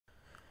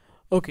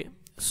Okay,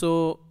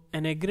 so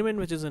an agreement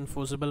which is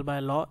enforceable by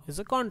law is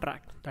a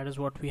contract. That is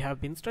what we have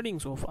been studying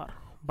so far.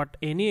 But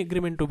any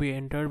agreement to be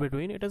entered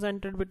between, it is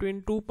entered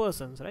between two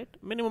persons, right?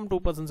 Minimum two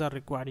persons are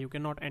required. You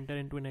cannot enter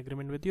into an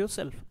agreement with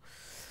yourself.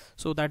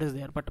 So that is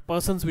there. But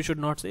persons we should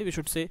not say, we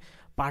should say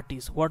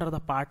parties. What are the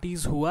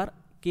parties who are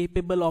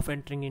capable of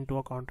entering into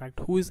a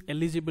contract? Who is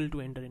eligible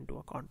to enter into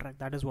a contract?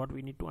 That is what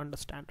we need to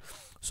understand.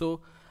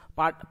 So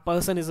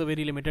person is a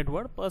very limited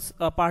word.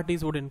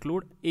 Parties would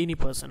include any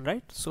person,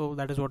 right? So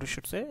that is what we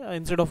should say.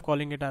 Instead of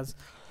calling it as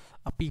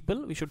a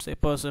people, we should say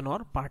person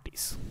or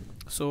parties.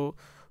 So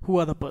who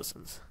are the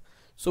persons?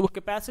 So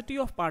capacity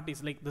of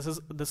parties, like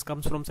this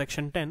comes from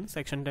section 10.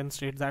 Section 10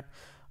 states that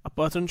a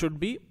person should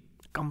be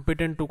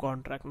competent to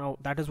contract. Now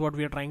that is what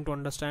we are trying to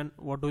understand.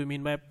 What do we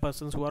mean by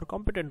persons who are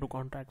competent to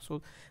contract?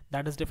 So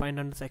that is defined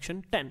under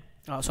section 10.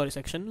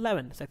 Section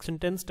 11. Section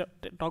 10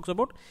 talks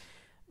about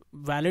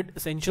valid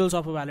essentials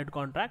of a valid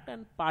contract,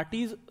 and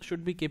parties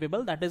should be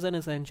capable. That is an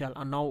essential.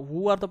 And now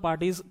who are the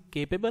parties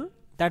capable?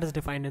 That is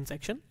defined in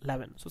section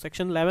 11. So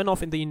section 11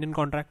 of the Indian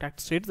Contract Act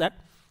states that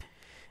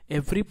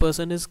every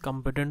person is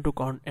competent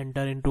to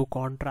enter into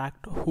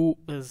contract who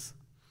is,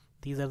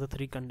 these are the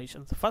three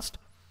conditions. First,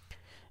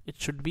 it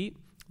should be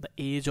the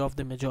age of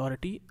the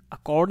majority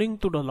according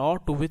to the law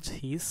to which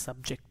he is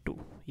subject to.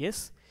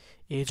 Yes,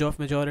 age of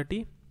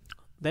majority.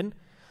 Then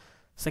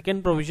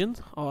second provision,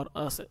 or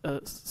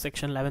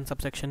section 11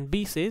 subsection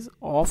B says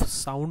of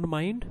sound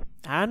mind,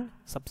 and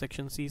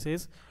subsection C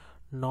says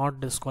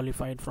not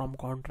disqualified from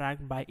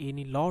contract by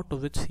any law to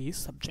which he is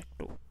subject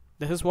to.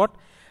 This is what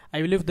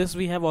I believe. This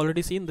we have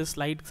already seen. This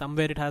slide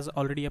somewhere it has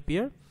already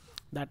appeared,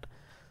 that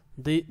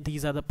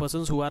these are the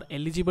persons who are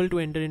eligible to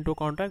enter into a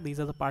contract. These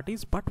are the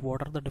parties. But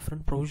what are the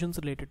different provisions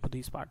related to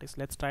these parties?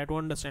 Let's try to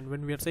understand.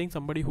 When we are saying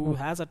somebody who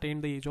has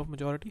attained the age of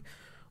majority,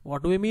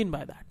 what do we mean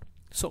by that?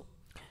 So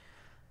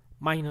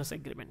minors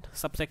agreement,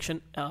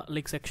 subsection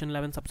like section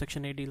 11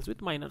 subsection A deals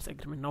with minors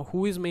agreement. Now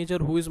who is major,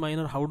 who is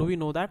minor? How do we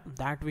know that?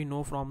 That we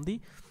know from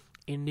the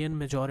Indian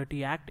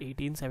Majority Act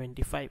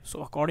 1875.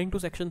 So according to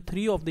section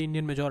 3 of the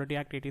Indian Majority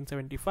Act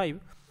 1875,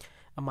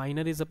 a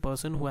minor is a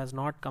person who has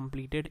not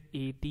completed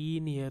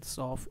 18 years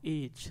of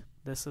age.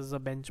 This is a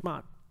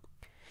benchmark,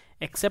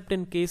 except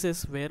in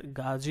cases where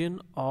guardian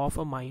of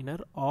a minor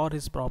or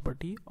his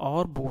property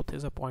or both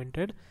is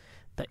appointed.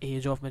 The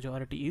age of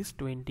majority is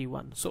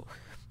 21. So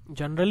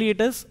generally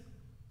it is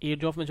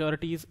age of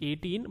majority is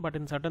 18, but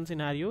in certain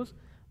scenarios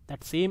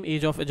that same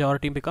age of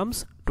majority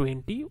becomes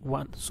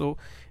 21. So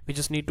we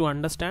just need to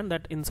understand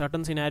that in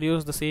certain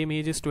scenarios the same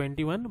age is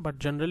 21, but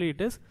generally it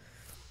is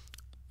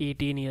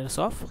 18 years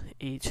of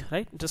age,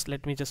 right? Just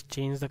let me just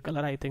change the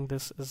color. I think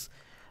this is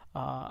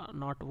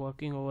not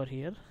working over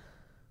here,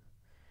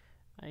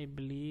 I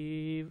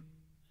believe.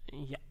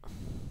 Yeah,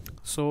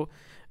 so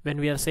when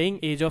we are saying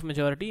age of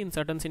majority, in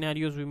certain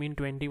scenarios we mean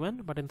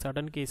 21, but in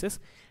certain cases,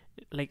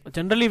 like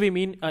generally we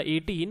mean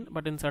 18,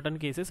 but in certain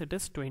cases it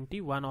is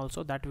 21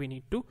 also. That we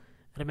need to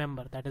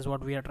remember. That is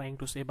what we are trying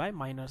to say by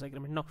minors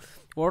agreement. Now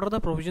what are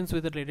the provisions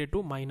with related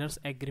to minors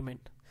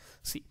agreement?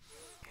 See,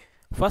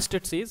 first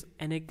it says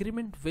an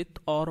agreement with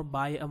or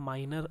by a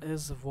minor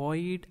is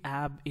void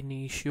ab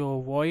initio.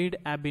 Void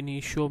ab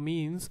initio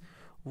means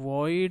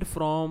void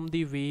from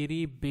the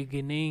very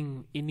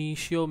beginning.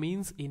 Initio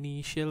means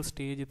initial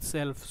stage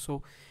itself.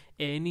 So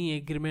any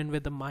agreement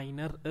with a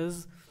minor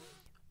is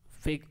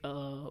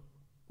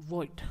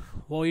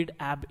void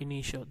ab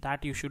initio.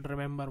 That you should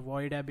remember,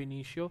 void ab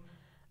initio.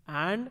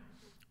 And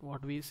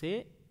what we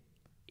say,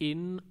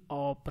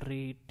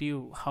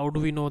 inoperative. How do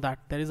we know that?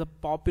 There is a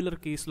popular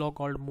case law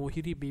called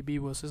Mohiri Bibi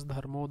versus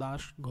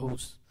Dharmodas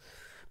Ghosh.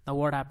 Now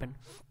what happened?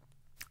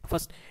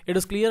 First, it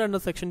is clear under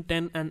section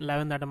 10 and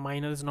 11 that a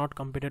minor is not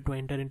competent to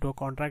enter into a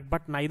contract,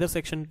 but neither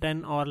section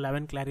 10 or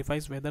 11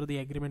 clarifies whether the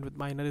agreement with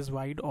minor is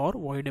void or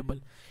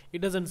voidable. It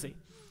doesn't say.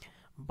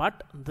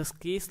 But this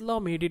case law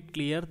made it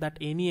clear that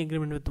any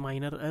agreement with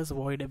minor is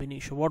void ab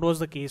initio. What was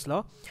the case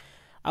law?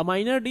 A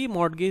minor D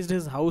mortgaged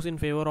his house in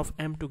favor of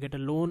M to get a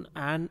loan,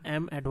 and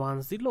M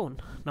advanced the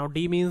loan. Now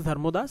D means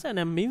Dharmodas and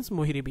M means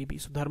Mohiri Bibi.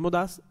 So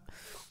Dharmodas,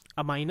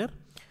 a minor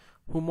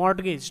who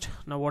mortgaged.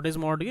 Now what is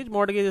mortgage?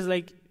 Mortgage is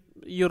like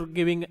you're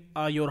giving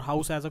your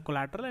house as a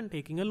collateral and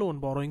taking a loan,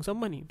 borrowing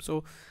some money.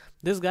 So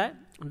this guy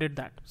did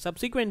that.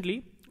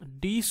 Subsequently,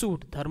 D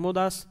sued,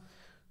 Dharmodas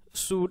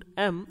sued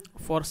M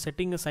for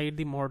setting aside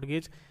the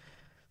mortgage,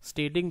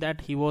 stating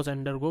that he was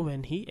undergo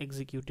when he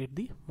executed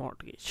the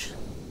mortgage,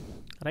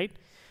 right?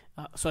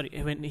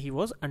 When he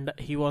was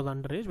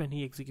underage when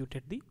he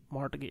executed the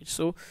mortgage.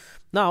 So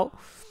now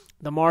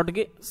the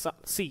mortgage,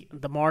 see,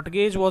 the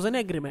mortgage was an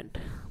agreement.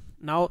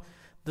 Now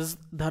this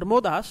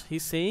Dharmodas,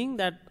 he's saying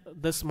that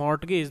this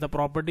mortgage, the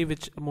property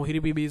which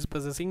Mohiri Bibi is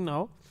possessing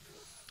now,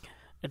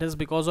 it is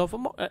because of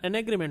an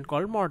agreement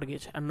called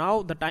mortgage. And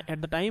now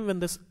at the time when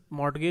this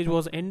mortgage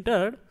was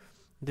entered,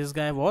 this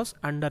guy was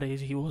underage,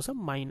 he was a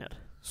minor.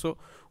 So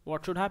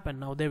what should happen?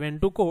 Now they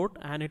went to court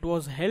and it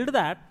was held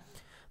that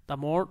the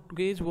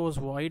mortgage was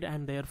void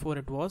and therefore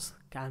it was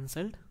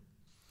cancelled.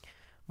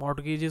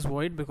 Mortgage is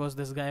void because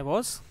this guy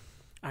was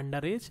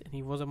underage and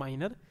he was a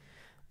minor.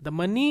 The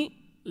money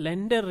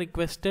lender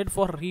requested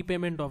for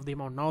repayment of the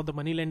amount. Now the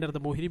money lender, the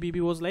Mohiri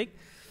Bibi, was like,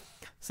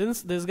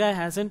 since this guy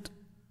hasn't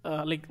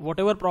like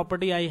whatever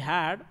property I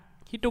had,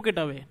 he took it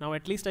away. Now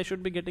at least I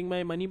should be getting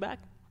my money back.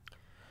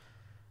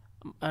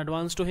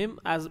 Advance to him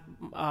as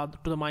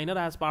to the minor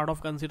as part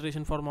of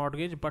consideration for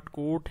mortgage, but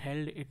court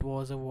held it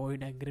was a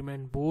void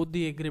agreement. Both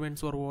the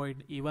agreements were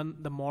void, even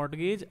the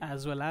mortgage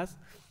as well as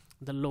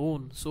the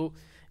loan. So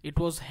it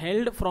was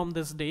held from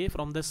this day,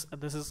 from this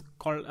is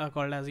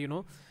called as, you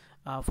know,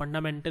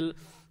 fundamental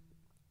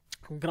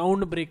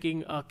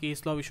groundbreaking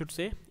case law, we should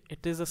say.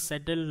 It is a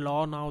settled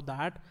law now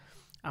that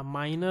a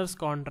minor's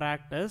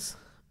contract is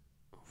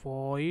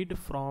void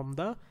from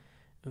the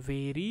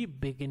very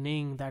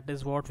beginning. That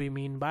is what we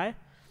mean by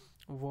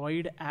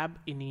void ab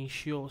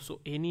initio. So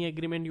any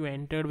agreement you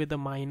entered with a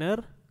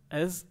minor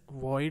is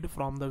void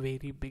from the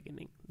very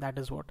beginning. That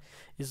is what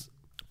is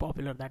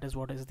popular, that is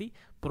what is the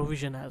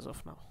provision as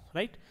of now,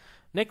 right?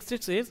 Next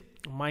it says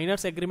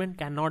minor's agreement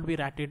cannot be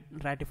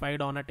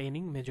ratified on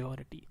attaining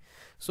majority.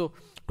 So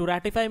to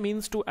ratify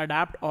means to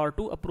adapt or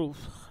to approve.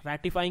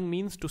 Ratifying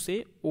means to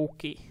say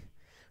okay,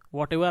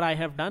 whatever I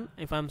have done,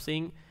 if I'm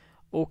saying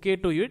okay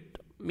to it,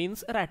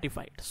 means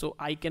ratified. So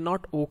I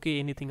cannot okay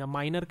anything, a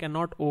minor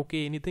cannot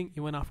okay anything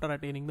even after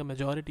attaining the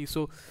majority.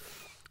 So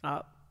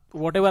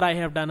whatever I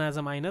have done as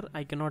a minor,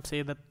 I cannot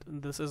say that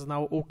this is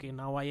now okay,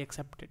 now I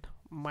accept it.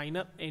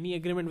 Minor, any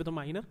agreement with a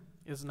minor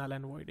is null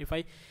and void. If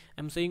I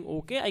am saying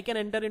okay, I can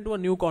enter into a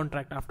new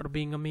contract after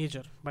being a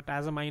major, but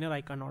as a minor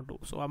I cannot do.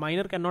 So a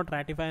minor cannot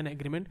ratify an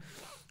agreement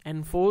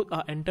and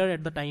enter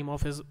at the time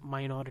of his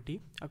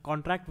minority. A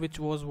contract which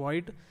was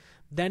void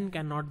then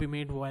cannot be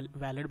made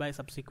valid by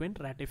subsequent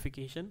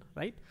ratification,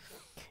 right?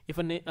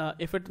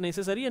 If it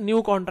necessary, a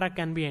new contract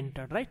can be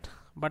entered, right?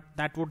 But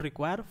that would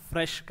require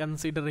fresh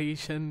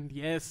consideration.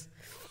 Yes,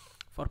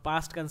 for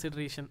past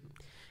consideration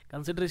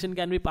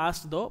can be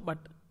passed though, but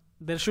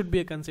there should be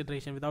a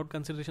consideration. Without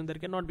consideration there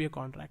cannot be a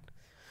contract.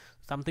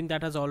 Something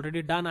that has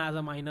already done as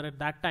a minor at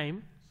that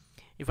time,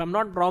 if I'm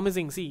not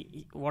promising,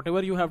 see,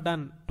 whatever you have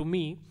done to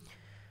me,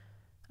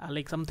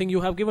 like something you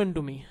have given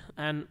to me,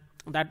 and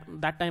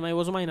that time I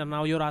was a minor,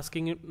 now you're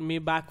asking me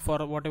back for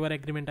whatever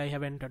agreement I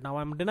have entered. Now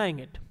I'm denying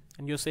it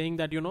and you're saying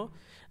that, you know,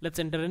 let's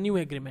enter a new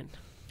agreement,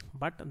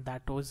 but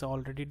that was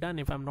already done.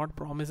 If I'm not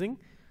promising,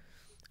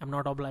 I'm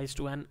not obliged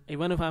to, and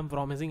even if I'm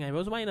promising, I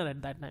was minor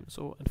at that time,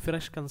 so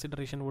fresh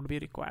consideration would be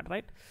required,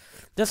 right?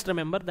 Just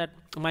remember that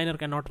minor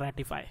cannot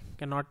ratify,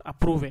 cannot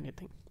approve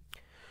anything.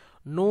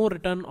 No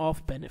return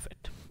of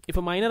benefit. If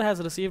a minor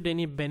has received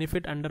any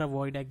benefit under a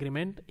void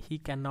agreement, he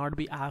cannot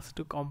be asked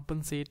to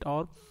compensate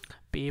or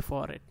pay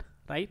for it,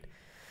 right?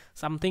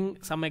 Some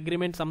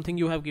agreement, something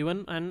you have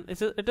given and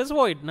it is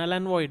void, null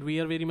and void. We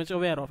are very much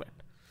aware of it.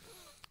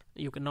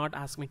 You cannot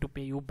ask me to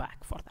pay you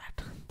back for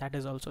that. That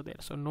is also there.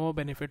 So no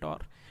benefit or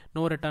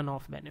no return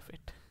of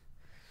benefit.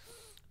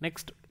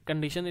 Next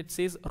condition, it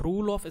says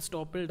rule of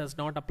estoppel does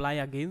not apply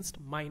against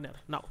minor.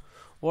 Now,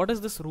 what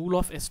is this rule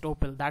of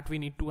estoppel? That we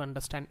need to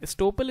understand.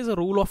 Estoppel is a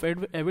rule of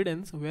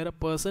evidence where a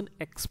person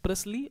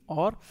expressly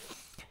or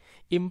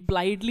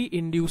impliedly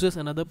induces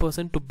another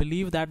person to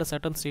believe that a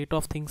certain state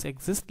of things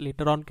exists,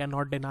 later on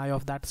cannot deny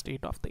of that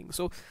state of things.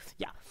 So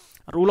yeah,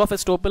 rule of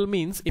estoppel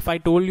means if I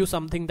told you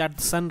something that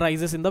the sun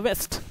rises in the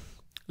west,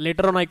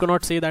 later on I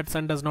cannot say that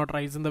sun does not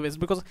rise in the west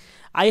because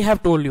I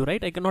have told you,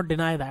 right? I cannot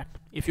deny that.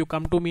 If you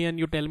come to me and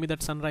you tell me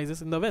that sun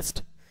rises in the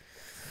west,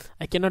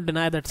 I cannot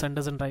deny that sun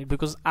doesn't rise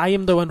because I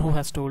am the one who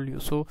has told you.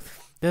 So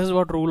this is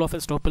what rule of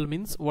estoppel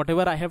means.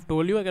 Whatever I have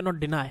told you, I cannot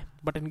deny.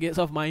 But in case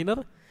of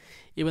minor,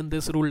 even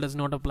this rule does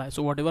not apply.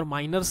 So whatever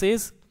minor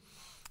says,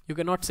 you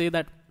cannot say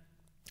that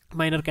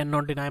minor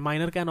cannot deny.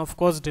 Minor can of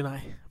course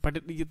deny, but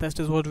that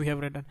is what we have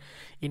written.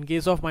 In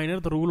case of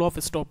minor, the rule of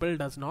estoppel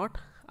does not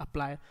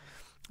apply.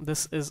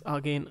 This is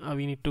again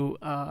we need to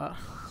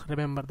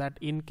remember that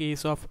in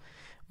case of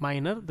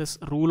minor, this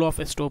rule of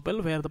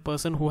estoppel, where the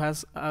person who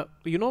has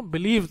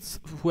believes,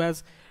 who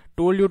has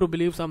told you to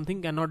believe something,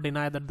 cannot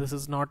deny that this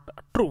is not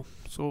true.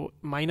 So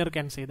minor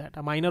can say that.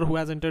 A minor who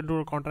has entered into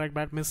a contract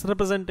by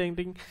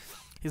misrepresenting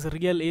his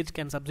real age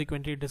can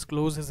subsequently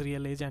disclose his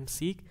real age and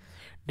seek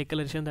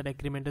declaration that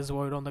agreement is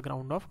void on the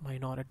ground of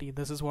minority.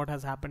 This is what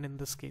has happened in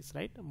this case,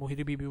 right?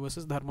 Mohiri Bibi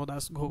versus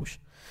Dharmodas Ghosh.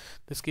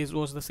 This case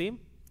was the same,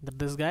 that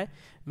this guy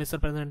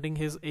misrepresenting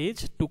his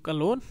age took a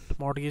loan,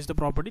 mortgaged the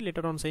property,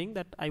 later on saying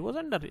that I was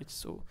underage.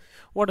 So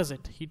what is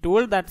it? He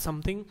told that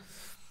something,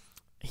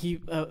 he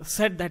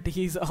said that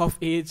he's of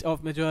age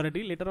of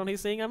majority, later on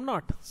he's saying I'm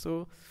not.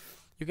 So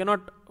you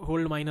cannot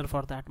hold minor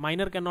for that.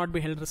 Minor cannot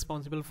be held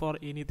responsible for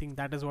anything.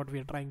 That is what we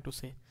are trying to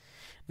say.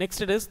 Next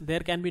it is,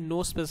 there can be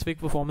no specific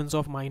performance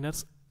of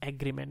minor's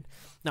agreement.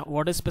 Now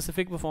what is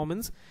specific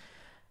performance?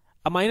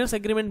 A minor's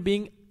agreement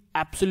being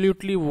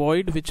absolutely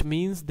void, which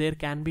means there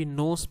can be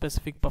no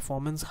specific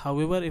performance.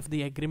 However, if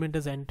the agreement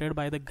is entered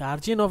by the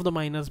guardian of the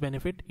minor's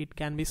benefit, it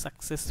can be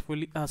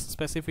successfully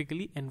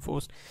specifically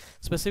enforced.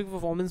 Specific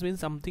performance means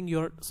something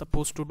you're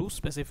supposed to do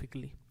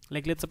specifically.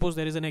 Like let's suppose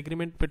there is an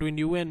agreement between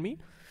you and me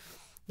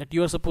that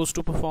you are supposed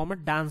to perform a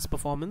dance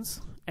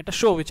performance at a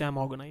show which I am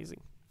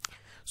organizing.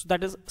 So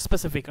that is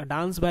specific. A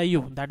dance by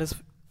you, that is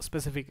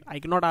specific. I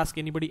cannot ask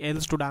anybody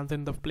else to dance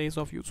in the place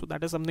of you. So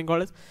that is something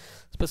called as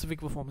specific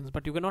performance.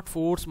 But you cannot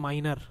force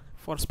minor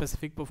for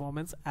specific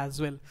performance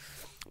as well.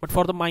 But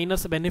for the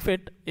minor's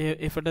benefit,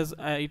 if it is,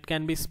 it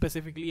can be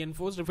specifically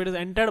enforced if it is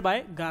entered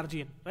by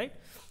guardian, right?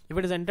 If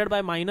it is entered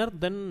by minor,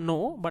 then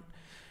no. But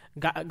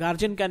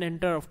guardian can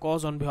enter, of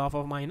course, on behalf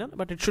of minor,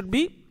 but it should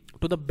be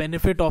to the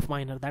benefit of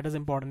minor. That is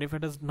important. If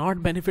it is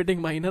not benefiting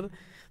minor,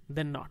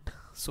 then not.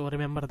 So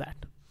remember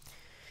that.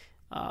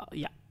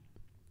 Yeah.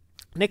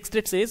 Next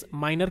it says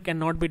minor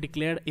cannot be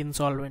declared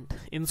insolvent.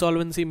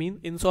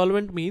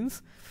 Insolvent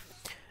means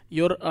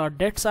your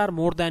debts are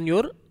more than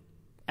your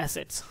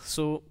assets.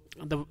 So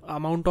the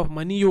amount of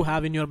money you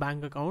have in your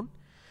bank account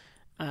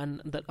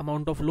and the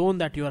amount of loan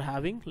that you are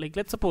having, like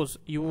let's suppose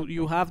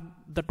you have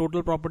the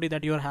total property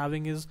that you are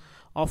having is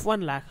of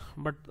 1 lakh,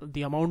 but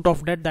the amount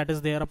of debt that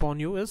is there upon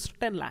you is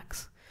 10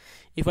 lakhs.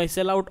 If I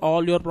sell out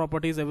all your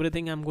properties,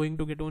 everything, I'm going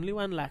to get only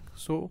 1 lakh.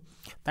 So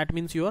that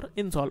means you are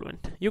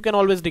insolvent. You can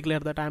always declare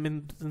that I'm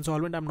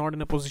insolvent. I'm not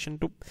in a position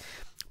to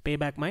pay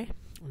back my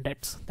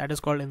debts. That is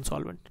called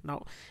insolvent.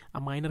 Now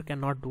a minor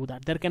cannot do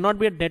that. There cannot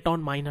be a debt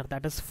on minor.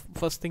 That is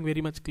first thing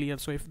very much clear.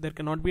 So if there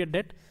cannot be a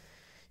debt,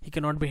 he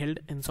cannot be held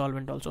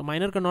insolvent also.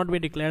 Minor cannot be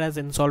declared as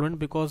insolvent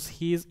because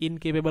he is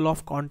incapable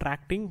of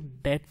contracting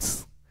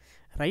debts,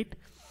 right?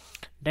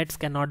 Debts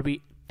cannot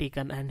be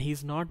taken, and he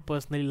is not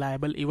personally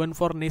liable even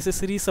for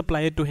necessaries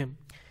supplied to him.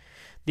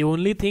 The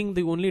only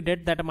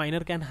debt that a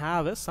minor can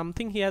have is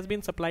something he has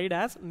been supplied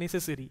as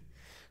necessary.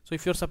 So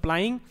if you're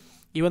supplying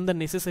even the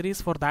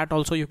necessaries, for that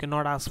also you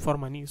cannot ask for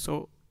money.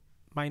 So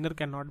minor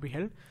cannot be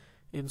held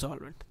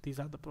insolvent. These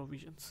are the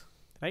provisions,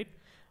 right?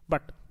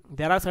 But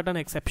there are certain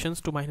exceptions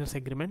to minor's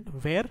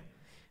agreement where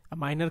a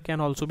minor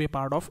can also be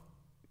part of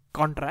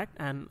contract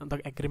and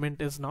the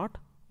agreement is not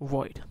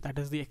void. That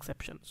is the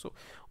exception. So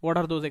what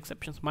are those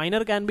exceptions?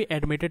 Minor can be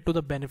admitted to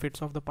the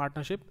benefits of the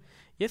partnership.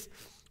 Yes,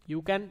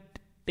 you can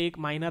take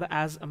minor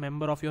as a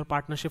member of your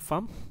partnership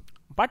firm,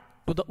 but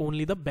to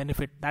only the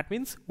benefit. That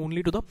means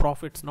only to the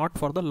profits, not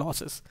for the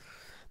losses.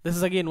 This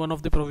is again one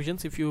of the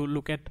provisions. If you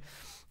look at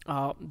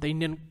the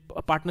Indian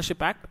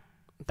Partnership Act,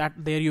 that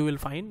there you will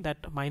find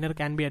that minor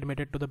can be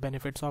admitted to the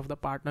benefits of the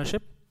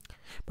partnership,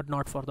 but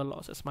not for the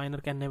losses. Minor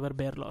can never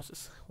bear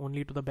losses,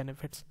 only to the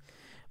benefits.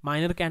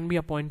 Minor can be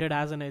appointed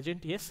as an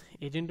agent. Yes,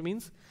 agent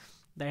means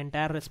the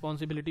entire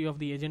responsibility of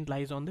the agent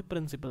lies on the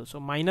principal. So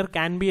minor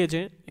can be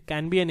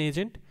an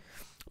agent,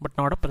 but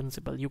not a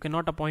principal. You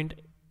cannot appoint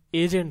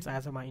agents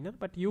as a minor,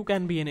 but you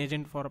can be an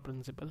agent for a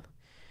principal.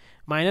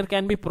 Minor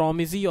can be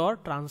promisee or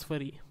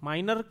transferee.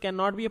 Minor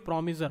cannot be a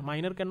promiser.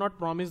 Minor cannot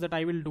promise that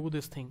I will do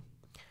this thing,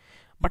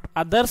 but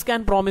others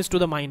can promise to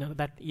the minor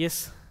that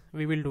yes,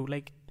 we will do.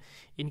 Like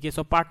in case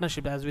of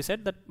partnership, as we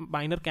said, that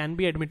minor can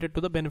be admitted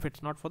to the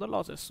benefits, not for the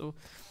losses. So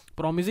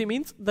promisee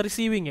means the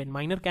receiving end.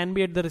 Minor can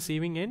be at the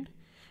receiving end,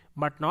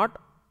 but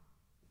not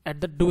at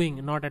the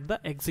doing, not at the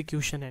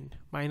execution end.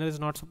 Minor is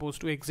not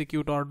supposed to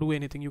execute or do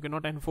anything. You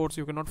cannot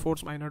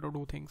force minor to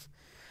do things.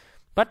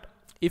 But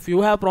if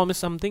you have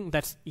promised something,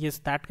 that's yes,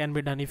 that can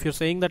be done. If you're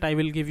saying that I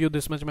will give you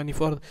this much money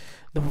for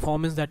the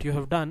performance that you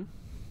have done,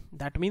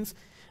 that means,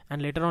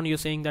 and later on you're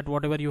saying that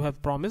whatever you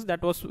have promised,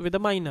 that was with a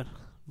minor.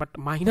 But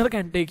minor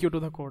can take you to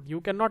the court.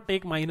 You cannot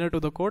take minor to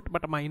the court,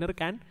 but a minor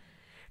can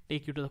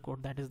take you to the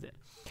court. That is there.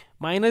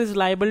 Minor is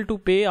liable to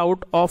pay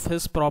out of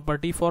his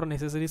property for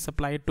necessaries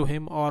supplied to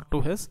him or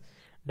to his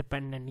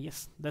dependent.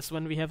 Yes, this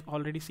one we have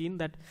already seen,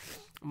 that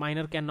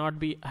minor cannot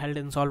be held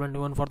insolvent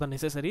even for the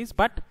necessaries,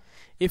 but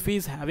if he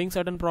is having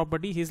certain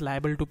property, he is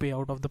liable to pay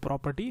out of the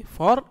property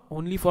for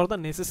only for the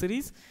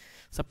necessaries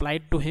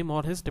supplied to him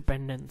or his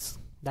dependents.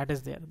 That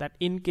is there. That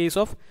in case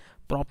of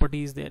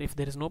property is there. If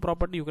there is no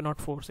property, you cannot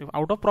force. If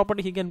out of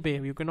property he can pay,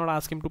 you cannot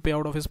ask him to pay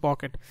out of his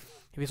pocket.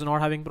 If he is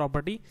not having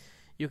property,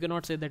 you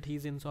cannot say that he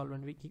is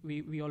insolvent.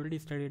 We already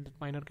studied that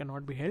minor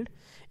cannot be held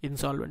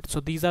insolvent. So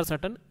these are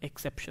certain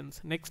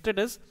exceptions. Next it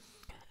is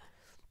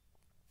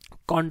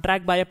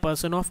contract by a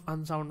person of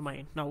unsound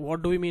mind. Now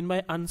what do we mean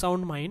by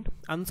unsound mind?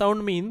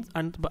 Unsound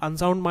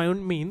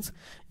mind means,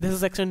 this is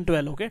section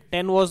 12. Okay,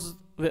 10 was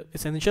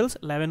essentials,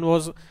 11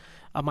 was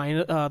a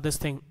minor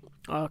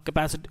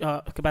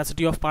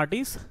capacity of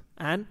parties,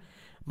 and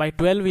by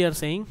 12 we are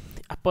saying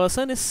a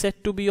person is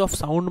said to be of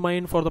sound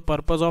mind for the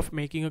purpose of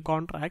making a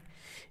contract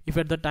if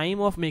at the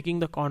time of making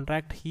the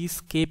contract he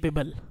is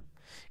capable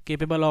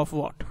of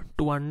what?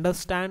 To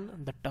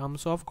understand the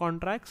terms of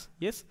contracts.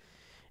 Yes,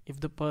 if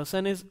the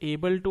person is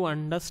able to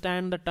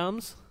understand the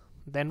terms,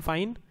 then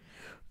fine.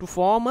 To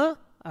form a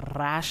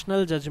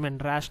rational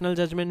judgment. Rational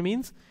judgment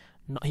means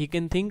he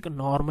can think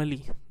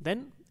normally,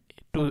 then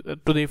to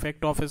the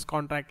effect of his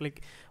contract,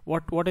 like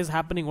what is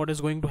happening, what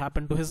is going to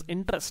happen to his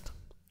interest.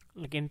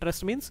 Like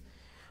interest means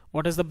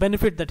what is the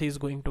benefit that he is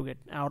going to get,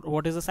 or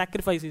what is the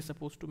sacrifice he is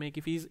supposed to make.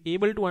 If he is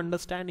able to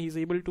understand, he is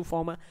able to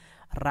form a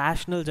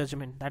rational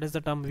judgment. That is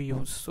the term we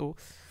use. So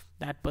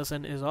that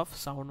person is of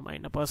sound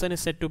mind. A person is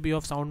said to be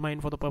of sound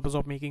mind for the purpose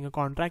of making a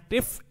contract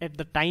if at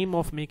the time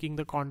of making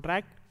the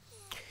contract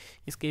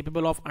is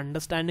capable of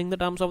understanding the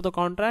terms of the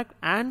contract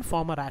and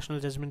form a rational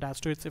judgment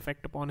as to its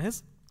effect upon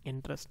his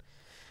interest.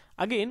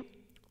 Again,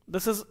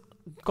 this is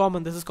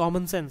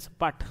common sense,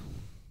 but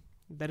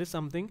there is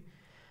something.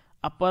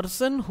 A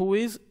person who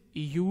is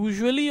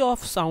usually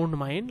of sound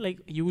mind, like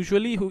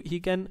usually who he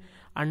can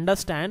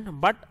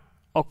understand, but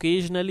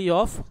occasionally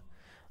of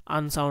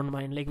unsound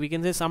mind, like we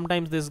can say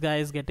sometimes this guy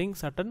is getting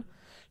certain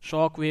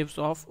shock waves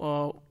of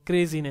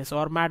craziness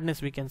or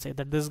madness. We can say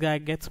that this guy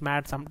gets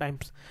mad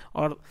sometimes,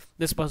 or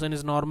this person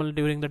is normal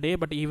during the day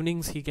but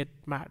evenings he get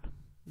mad.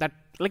 That,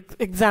 like,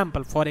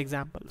 for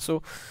example.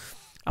 So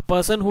a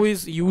person who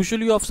is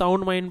usually of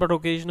sound mind but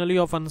occasionally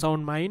of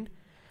unsound mind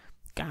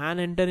can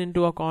enter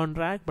into a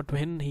contract, but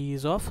when he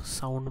is of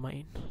sound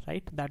mind,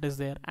 right? That is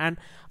there. And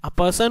a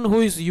person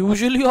who is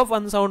usually of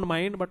unsound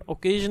mind but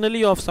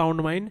occasionally of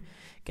sound mind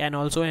can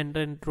also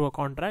enter into a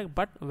contract,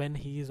 but when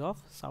he is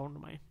of sound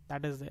mind.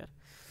 That is there.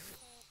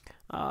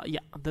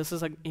 Yeah, this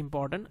is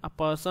important. A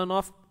person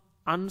of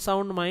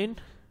unsound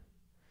mind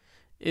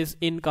is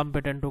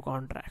incompetent to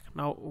contract.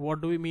 Now,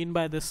 what do we mean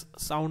by this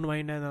sound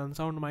mind and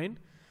unsound mind?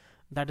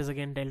 That is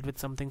again dealt with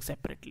something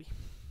separately.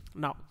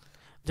 Now,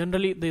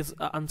 generally this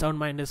unsound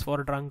mind is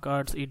for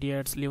drunkards,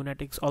 idiots,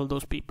 lunatics, all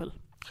those people.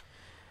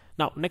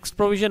 Now, next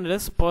provision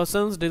is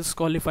persons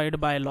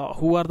disqualified by law.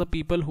 Who are the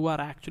people who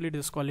are actually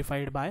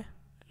disqualified by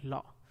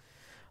law?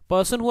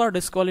 Person who are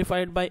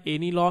disqualified by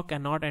any law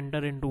cannot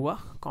enter into a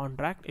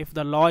contract. If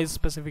the law is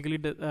specifically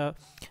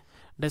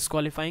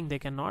disqualifying, they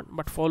cannot.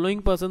 But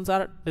following persons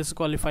are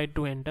disqualified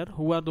to enter.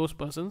 Who are those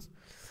persons?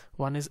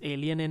 One is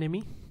alien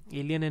enemy.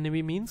 Alien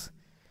enemy means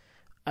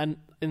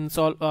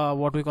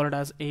what we call it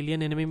as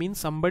alien enemy means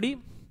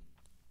somebody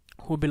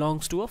who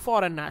belongs to a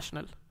foreign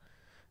national,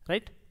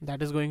 right?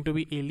 That is going to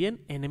be alien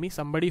enemy.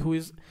 Somebody who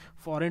is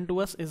foreign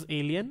to us is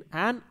alien,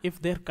 and if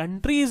their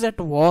country is at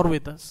war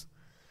with us,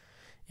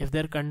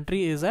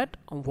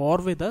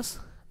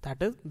 that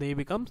is, they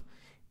become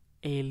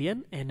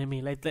alien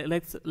enemy.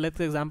 Let's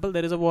example,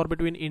 there is a war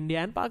between India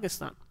and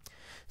Pakistan.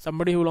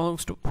 Somebody who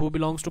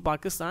belongs to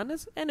Pakistan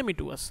is enemy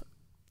to us.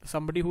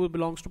 Somebody who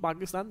belongs to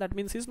Pakistan, that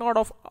means he's not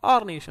of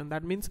our nation,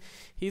 that means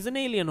he's an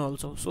alien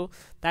also. So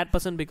that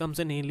person becomes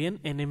an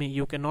alien enemy.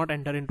 You cannot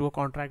enter into a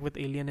contract with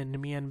alien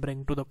enemy and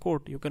bring to the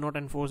court. You cannot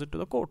enforce it to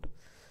the court.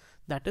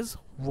 That is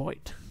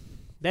void.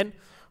 Then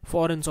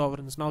foreign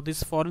sovereigns. Now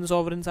these foreign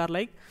sovereigns are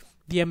like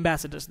the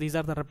ambassadors. These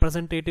are the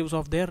representatives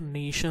of their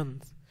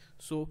nations.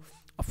 So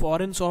a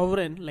foreign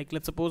sovereign, like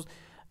let's suppose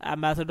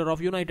ambassador of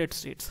United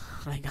States.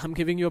 Like, I'm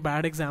giving you a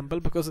bad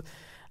example because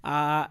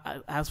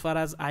as far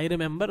as I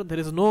remember, there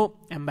is no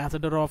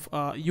ambassador of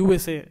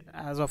USA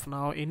as of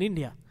now in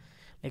India.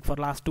 Like for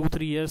last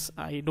 2-3 years,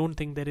 I don't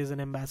think there is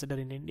an ambassador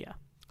in India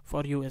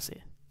for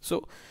USA.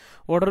 So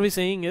what are we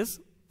saying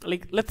is,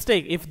 like, let's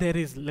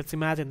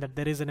imagine that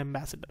there is an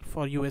ambassador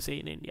for USA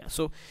in India.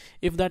 So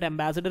if that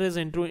ambassador is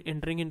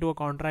entering into a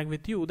contract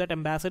with you, that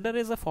ambassador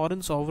is a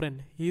foreign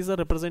sovereign. He is a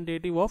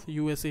representative of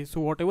USA.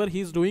 So whatever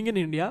he is doing in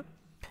India,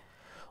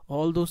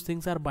 all those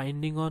things are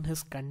binding on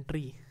his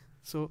country.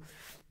 So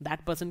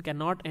that person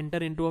cannot enter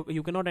into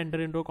you cannot enter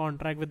into a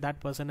contract with that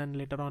person and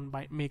later on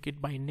make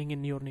it binding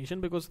in your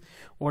nation, because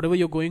whatever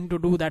you're going to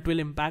do, that will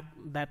impact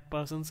that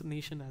person's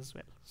nation as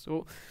well.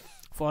 So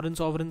foreign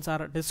sovereigns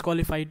are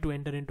disqualified to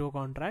enter into a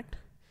contract.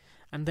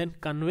 And then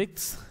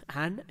convicts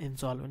and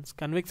insolvents.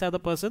 Convicts are the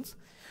persons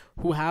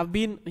who have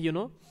been,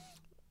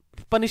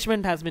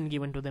 punishment has been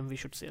given to them, we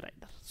should say,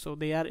 right? So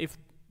they are, if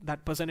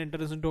that person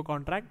enters into a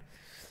contract,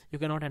 you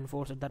cannot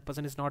enforce it. That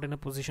person is not in a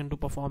position to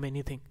perform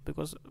anything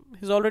because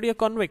he's already a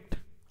convict,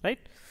 right?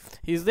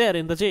 He's there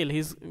in the jail.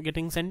 He's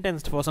getting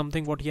sentenced for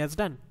something what he has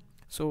done.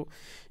 So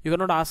you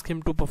cannot ask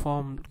him to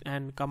perform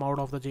and come out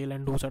of the jail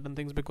and do certain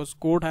things because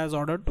court has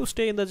ordered to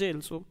stay in the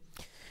jail. So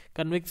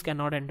convicts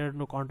cannot enter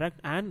into contract.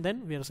 And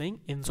then we are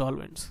saying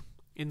insolvents.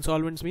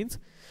 Insolvents means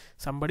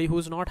somebody who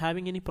is not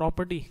having any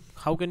property.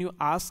 How can you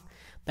ask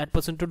that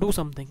person to do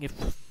something if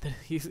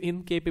he's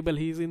incapable?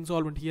 He is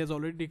insolvent. He has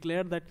already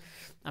declared that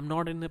I'm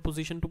not in a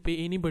position to pay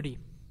anybody.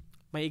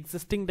 My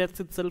existing debts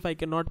itself I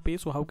cannot pay,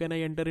 so how can I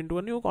enter into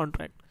a new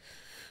contract?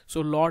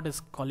 So law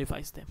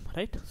disqualifies them,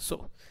 right?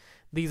 So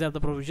these are the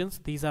provisions.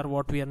 These are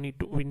what we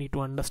need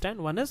to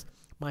understand. One is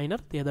minor,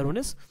 the other one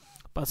is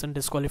person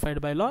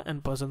disqualified by law,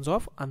 and persons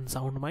of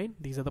unsound mind.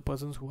 These are the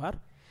persons who are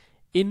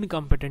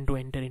incompetent to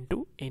enter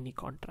into any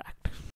contract.